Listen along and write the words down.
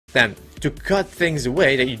Then, to cut things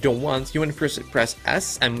away that you don't want, you want to press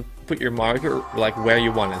S and put your marker like where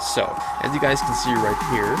you want it. So, as you guys can see right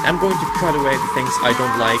here, I'm going to cut away the things I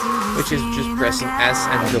don't like, which is just pressing S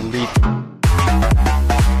and delete.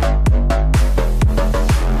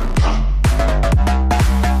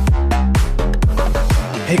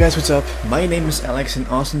 Hey guys, what's up? My name is Alex and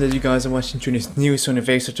awesome that you guys are watching this new Sony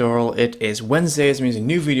Vegas tutorial. It is Wednesday, it means a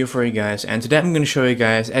new video for you guys, and today I'm going to show you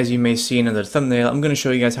guys, as you may see under the thumbnail, I'm going to show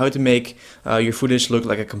you guys how to make your footage look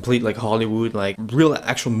like a complete like Hollywood, like real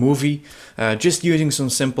actual movie, just using some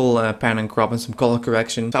simple pan and crop and some color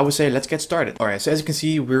correction. So I would say let's get started. Alright, so as you can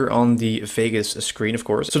see, we're on the Vegas screen, of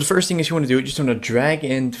course. So the first thing is you want to do, you just want to drag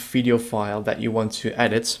in the video file that you want to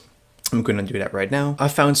edit. I'm gonna do that right now. I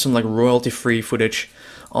found some like royalty-free footage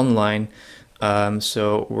online,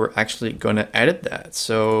 so we're actually gonna edit that.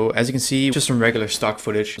 So as you can see, just some regular stock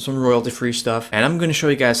footage, some royalty-free stuff, and I'm gonna show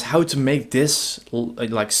you guys how to make this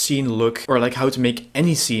like scene look, or like how to make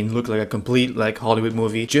any scene look like a complete like Hollywood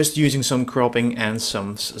movie, just using some cropping and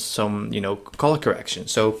some you know, color correction.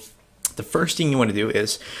 So the first thing you want to do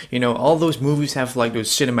is, you know, all those movies have like those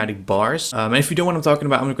cinematic bars, and if you don't know what I'm talking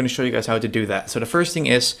about, I'm going to show you guys how to do that. So the first thing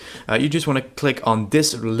is, you just want to click on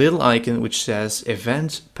this little icon which says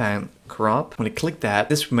Event Pan Crop. When you click that,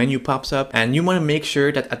 this menu pops up, and you want to make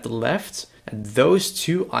sure that at the left, those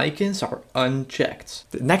two icons are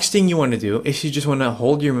unchecked. The next thing you want to do is you just want to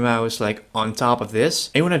hold your mouse like on top of this,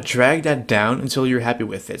 and you want to drag that down until you're happy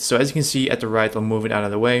with it. So as you can see at the right, I'll move it out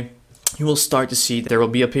of the way. You will start to see that there will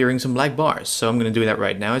be appearing some black bars. So I'm going to do that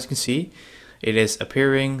right now. As you can see, it is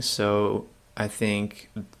appearing. So I think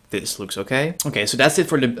this looks okay. Okay, so that's it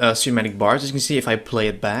for the cinematic bars. As you can see, if I play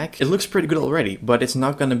it back, it looks pretty good already, but it's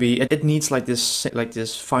not going to be, it needs like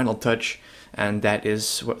this final touch. And that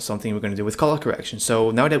is something we're going to do with color correction.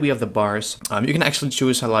 So now that we have the bars, you can actually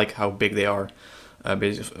choose how big they are,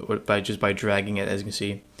 basically by dragging it. As you can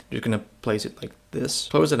see, you're going to place it like this,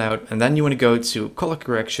 close it out, and then you want to go to color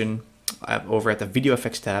correction over at the video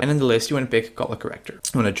effects tab, and in the list you want to pick color corrector.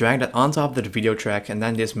 You want to drag that on top of the video track, and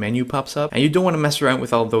then this menu pops up, and you don't want to mess around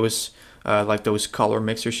with all those like those color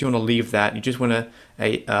mixers. You want to leave that. You just want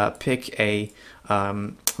to pick a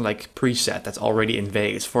like preset that's already in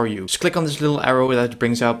Vegas for you. Just click on this little arrow that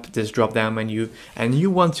brings up this drop down menu, and you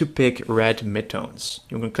want to pick red midtones.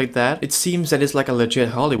 You're gonna click that. It seems that it's like a legit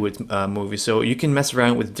Hollywood movie, so you can mess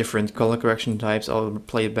around with different color correction types. I'll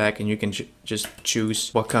play it back, and you can just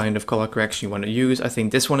choose what kind of color correction you want to use. I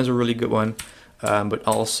think this one is a really good one, but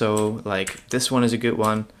also like this one is a good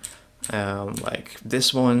one. Like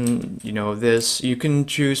this one, you know, this you can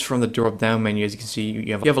choose from the drop down menu. As you can see,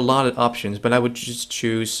 you have a lot of options, but I would just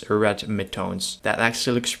choose red midtones. That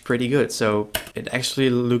actually looks pretty good. So it actually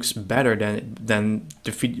looks better than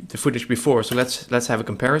the footage before. So let's have a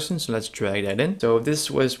comparison. So let's drag that in. So this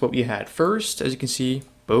was what we had first. As you can see,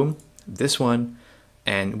 boom, this one,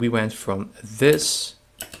 and we went from this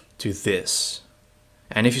to this.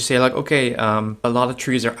 And if you say like, okay, a lot of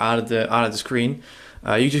trees are out of the screen,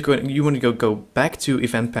 you want to go back to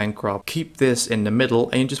event pan crop, keep this in the middle,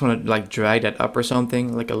 and you just want to like drag that up or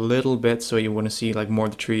something like a little bit, so you want to see like more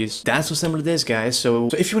of the trees. That's what similar it is, guys. So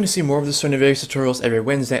if you want to see more of the Sony Vegas tutorials every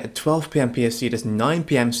Wednesday at 12 PM PST, that's 9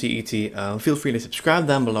 PM CET, feel free to subscribe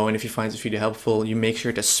down below, and if you find this video helpful, you make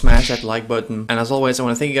sure to smash that like button. And as always, I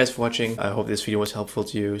want to thank you guys for watching. I hope this video was helpful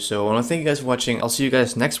to you. So I want to thank you guys for watching. I'll see you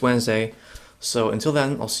guys next Wednesday. So until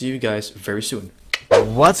then, I'll see you guys very soon.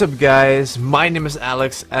 What's up guys, my name is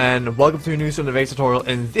Alex and welcome to a new Sony Vegas tutorial.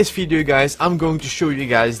 In this video guys, I'm going to show you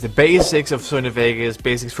guys the basics of Sony Vegas,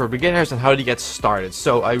 basics for beginners and how to get started.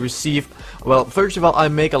 So I received, well, first of all, I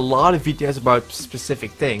make a lot of videos about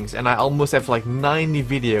specific things and I almost have like 90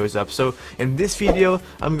 videos up. So in this video,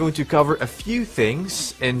 I'm going to cover a few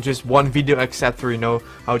things in just one video, except for, you know,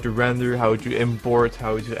 how to render, how to import,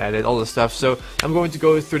 how to edit, all the stuff. So I'm going to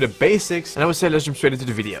go through the basics and I would say let's jump straight into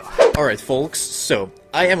the video. Alright folks, so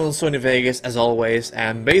I am on Sony Vegas as always,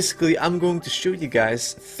 and basically I'm going to show you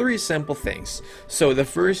guys 3 simple things. So the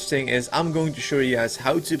first thing is I'm going to show you guys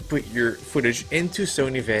how to put your footage into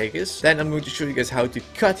Sony Vegas. Then I'm going to show you guys how to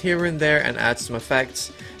cut here and there and add some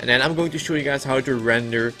effects. And then I'm going to show you guys how to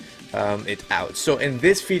render it out. So in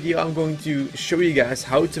this video I'm going to show you guys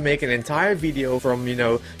how to make an entire video from you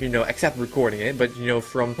know except recording it, but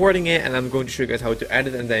from recording it, and I'm going to show you guys how to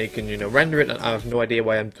edit, and then you can render it. And I have no idea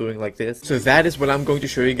why I'm doing like this. So that is what I'm going to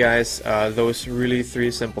show you guys, those really 3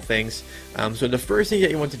 simple things. So the first thing that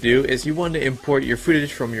you want to do is you want to import your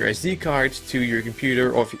footage from your SD card to your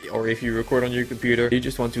computer, or if you record on your computer, you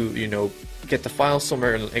just want to get the file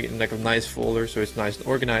somewhere in like a nice folder so it's nice and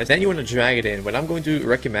organized. Then you want to drag it in. What I'm going to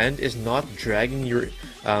recommend is not dragging your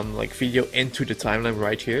like video into the timeline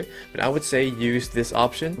right here. But I would say use this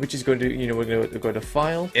option, which is going to, we're going to go to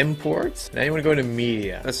File, Import. Now you want to go to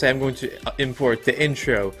Media. Let's say I'm going to import the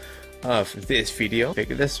intro of this video. Pick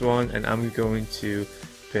this one, and I'm going to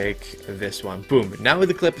pick this one. Boom. Now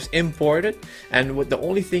the clip is imported, and what the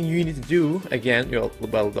only thing you need to do again,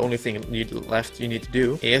 well, the only thing you need to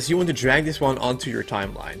do is you want to drag this one onto your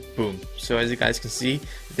timeline. Boom. So as you guys can see,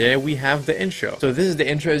 there we have the intro. So this is the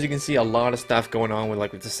intro. As you can see, a lot of stuff going on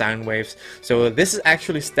with the sound waves. So this is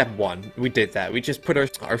actually step one. We did that. We just put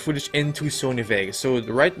our footage into Sony Vegas. So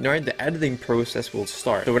right now the editing process will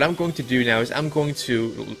start. So what I'm going to do now is I'm going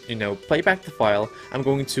to play back the file. I'm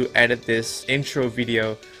going to edit this intro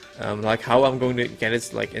video, like how I'm going to get it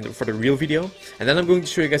for the real video, and then I'm going to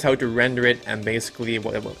show you guys how to render it. And basically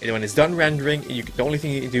when it's done rendering, the only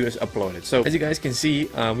thing you do is upload it. So as you guys can see,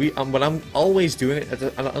 what I'm always doing,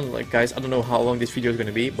 guys, I don't know how long this video is going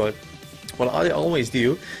to be, but what I always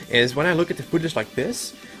do is when I look at the footage like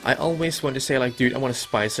this, I always want to say dude, I want to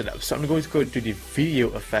spice it up. So I'm going to go to the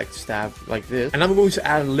video effects tab like this, and I'm going to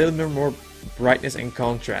add a little bit more brightness and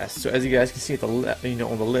contrast. So as you guys can see at the left, on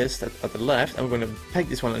the list at the left, I'm going to pick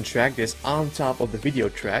this one and drag this on top of the video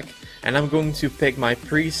track, and I'm going to pick my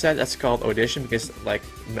preset that's called Audition, because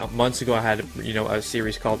months ago I had a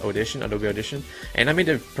series called Audition, Adobe Audition, and I made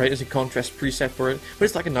a brightness and contrast preset for it, but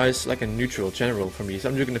it's a neutral general for me. So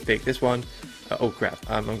I'm just going to pick this one. Oh crap,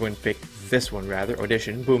 I'm going to pick this one rather,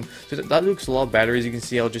 Audition. Boom. So that looks a lot better. As you can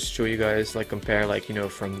see, I'll just show you guys compare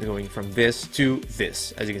from going from this to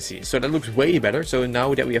this, as you can see. So that looks way better. So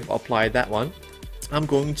now that we have applied that one, I'm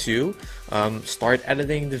going to start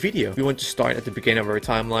editing the video. We want to start at the beginning of our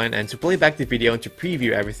timeline, and to play back the video and to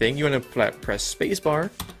preview everything, you want to press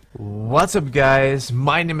spacebar. What's up guys,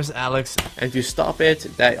 my name is Alex, and to stop it,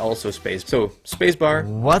 that also space. So spacebar.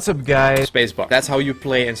 What's up guys, spacebar. That's how you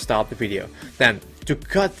play and stop the video. Then to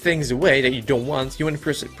cut things away that you don't want, you want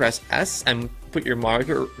to press S and put your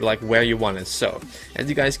marker where you want it. So as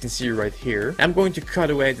you guys can see right here, I'm going to cut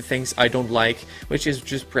away the things I don't like, which is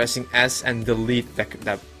just pressing S and delete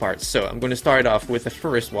that part. So I'm going to start off with the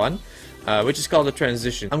first one, which is called a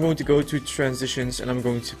transition. I'm going to go to transitions, and I'm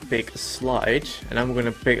going to pick slide, and I'm going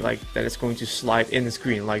to pick that it's going to slide in the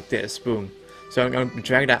screen like this. Boom. So I'm going to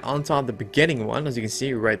drag that on top of the beginning one, as you can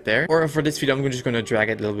see right there. Or for this video, I'm just going to drag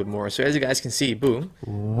it a little bit more. So as you guys can see, boom.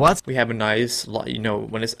 What? We have a nice,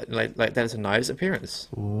 when it's like that, is a nice appearance.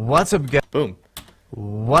 What's up guys? Boom.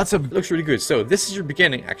 What's up? It looks really good. So this is your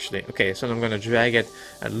beginning actually. Okay, so I'm going to drag it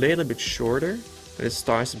a little bit shorter. It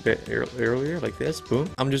starts a bit earlier, like this. Boom.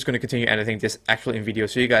 I'm just going to continue editing this actually in video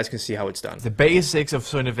so you guys can see how it's done. The basics of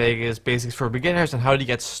Sony Vegas, basics for beginners, and how to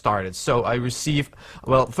get started. So I receive,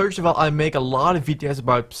 well, first of all, I make a lot of videos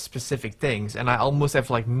about specific things, and I almost have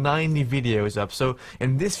 90 videos up. So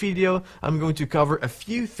in this video, I'm going to cover a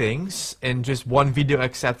few things in just one video,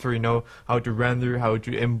 except for, how to render, how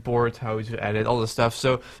to import, how to edit, all the stuff.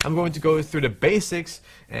 So I'm going to go through the basics,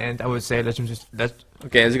 and I would say let's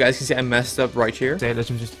okay, as you guys can see, I messed up right here.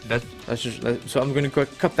 So I'm going to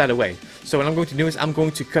cut that away. So what I'm going to do is I'm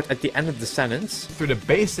going to cut at the end of the sentence. Through the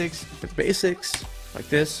basics. The basics, like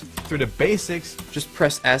this. Through the basics. Just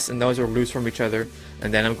press S, and those are loose from each other.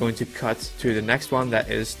 And then I'm going to cut to the next one, that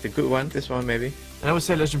is the good one. This one maybe. And I would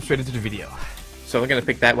say let's jump straight into the video. So I'm going to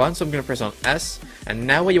pick that one, so I'm going to press on S, and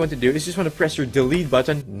now what you want to do is just want to press your delete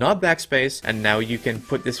button, not backspace, and now you can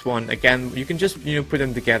put this one, again, you can just, put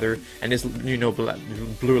them together, and this,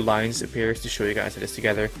 blue lines appears to show you guys that it's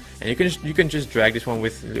together, and you can just drag this one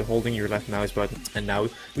with holding your left mouse button, and now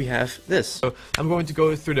we have this. So I'm going to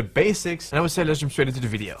go through the basics, and I would say let's jump straight into the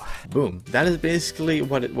video. Boom. That is basically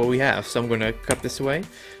what we have, so I'm going to cut this away.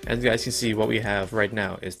 As you guys can see, what we have right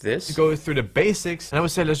now is this. Go through the basics, and I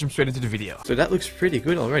would say let's jump straight into the video. So that looks pretty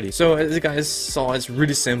good already. So as you guys saw, it's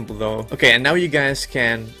really simple though. Okay, and now you guys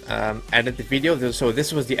can edit the video. So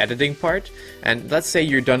this was the editing part, and let's say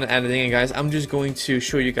you're done editing, and guys, I'm just going to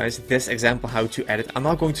show you guys this example how to edit. I'm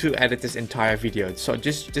not going to edit this entire video, so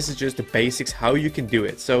this is just the basics how you can do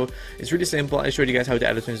it. So it's really simple. I showed you guys how to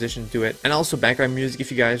edit transition, do it, and also background music if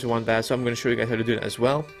you guys want that. So I'm going to show you guys how to do it as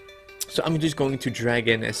well. So I'm just going to drag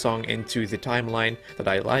in a song into the timeline that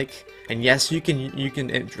I like, and yes, you can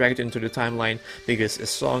drag it into the timeline because a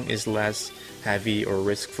song is less heavy or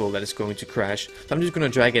riskful that it's going to crash. So I'm just going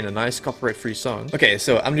to drag in a nice copyright-free song. Okay,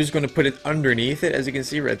 so I'm just going to put it underneath it, as you can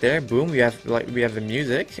see right there. Boom, we have the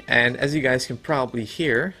music, and as you guys can probably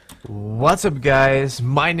hear. What's up guys,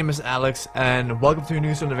 my name is Alex and welcome to a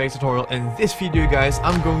new Sony Vegas tutorial. In this video guys,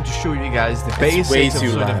 I'm going to show you guys the basics way of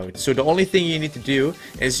too Sony. loud. So the only thing you need to do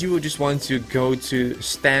is you will just want to go to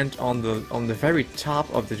stand on the very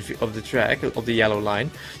top of the track of the yellow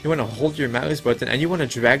line. You want to hold your mouse button and you want to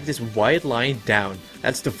drag this white line down.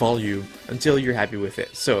 That's the volume until you're happy with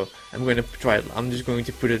it. So I'm going to try it. I'm just going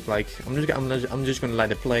to put it like I'm just going to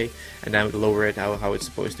let it play and then lower it how it's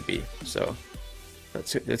supposed to be. So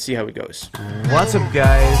let's see how it goes. What's up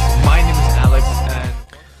guys, my name is Alex and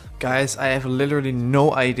guys, I have literally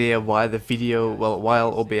no idea why the video,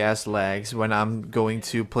 while OBS lags when I'm going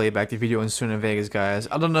to play back the video in Sony Vegas, guys.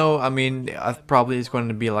 I don't know, I mean, probably it's going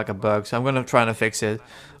to be like a bug, so I'm going to try to fix it.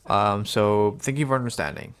 So thank you for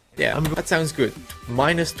understanding. Yeah, that sounds good.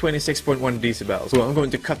 Minus 26.1 decibels. So I'm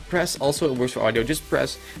going to cut press. Also, it works for audio. Just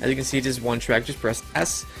press. As you can see, this is one track. Just press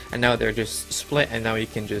S, and now they're just split. And now you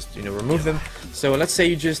can just remove them. So let's say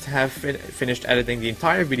you just have finished editing the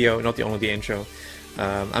entire video, not only the intro.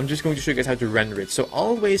 I'm just going to show you guys how to render it. So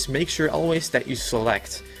always make sure that you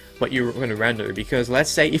select what you're going to render, because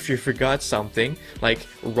let's say if you forgot something like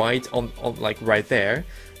right there,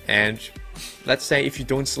 and let's say if you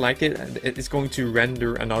don't select it, it's going to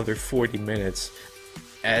render another 40 minutes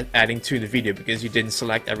adding to the video because you didn't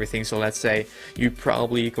select everything. So let's say you're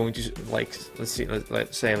probably going to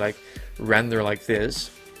let's say render like this.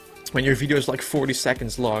 When your video is like 40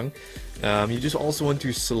 seconds long, you just also want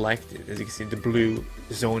to select it. As you can see, the blue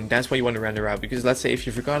zone, that's what you want to render out, because let's say if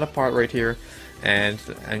you forgot a part right here and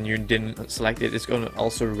you didn't select it, it's going to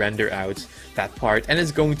also render out that part, and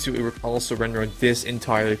it's going to also render out this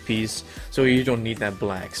entire piece, so you don't need that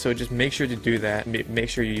black. So just make sure to do that. Make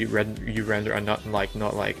sure you render not like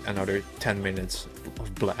another 10 minutes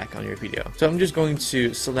of black on your video. So I'm just going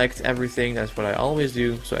to select everything. That's what I always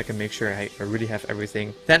do, so I can make sure I really have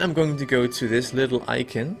everything. Then I'm going to go to this little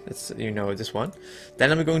icon. That's this one.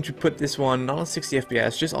 Then I'm going to put this one not on 60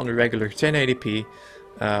 FPS, just on the regular 1080p.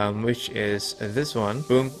 Which is this one.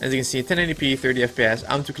 Boom. As you can see, 1080p, 30 FPS.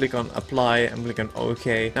 I'm to click on apply. I'm clicking on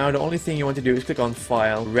OK. Now the only thing you want to do is click on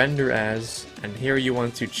file, render as, and here you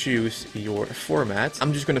want to choose your format.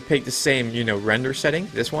 I'm just going to pick the same, render setting,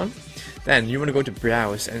 this one. Then you want to go to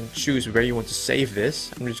browse and choose where you want to save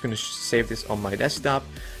this. I'm just going to save this on my desktop.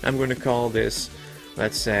 I'm going to call this,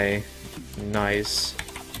 let's say, nice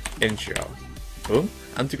intro. Boom.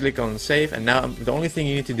 I'm to click on save, and now the only thing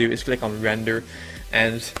you need to do is click on render.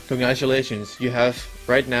 And congratulations, you have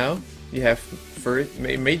made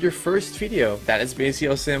your first video. That is basically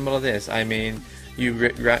how simple it is. I mean,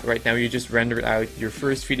 right now you just rendered out your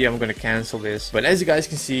first video. I'm going to cancel this, but as you guys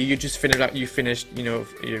can see, you finished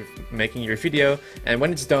you're making your video, and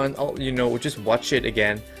when it's done, just watch it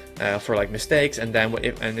again for like mistakes, and then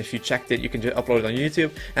if you checked it, you can just upload it on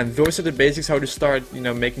YouTube. And those are the basics how to start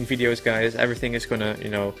making videos, guys. Everything is gonna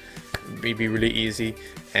be really easy.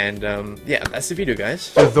 And yeah, that's the video, guys.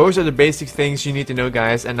 So those are the basic things you need to know,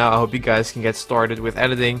 guys, and now I hope you guys can get started with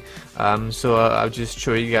editing. So I'll just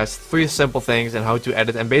show you guys 3 simple things and how to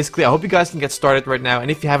edit, and basically I hope you guys can get started right now. And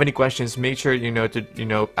if you have any questions, make sure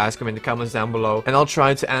to ask them in the comments down below, and I'll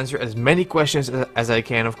try to answer as many questions as I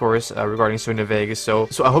can, of course, regarding Sony Vegas. So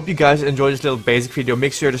I hope you guys enjoyed this little basic video.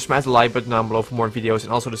 Make sure to smash the like button down below for more videos,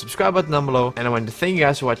 and also the subscribe button down below. And I want to thank you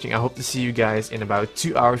guys for watching. I hope to see you guys in about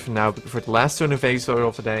 2 hours from now for the last Sony Vegas tutorial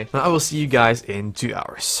of the day. And I will see you guys in 2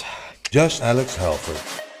 hours.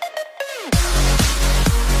 JustAlexHalford.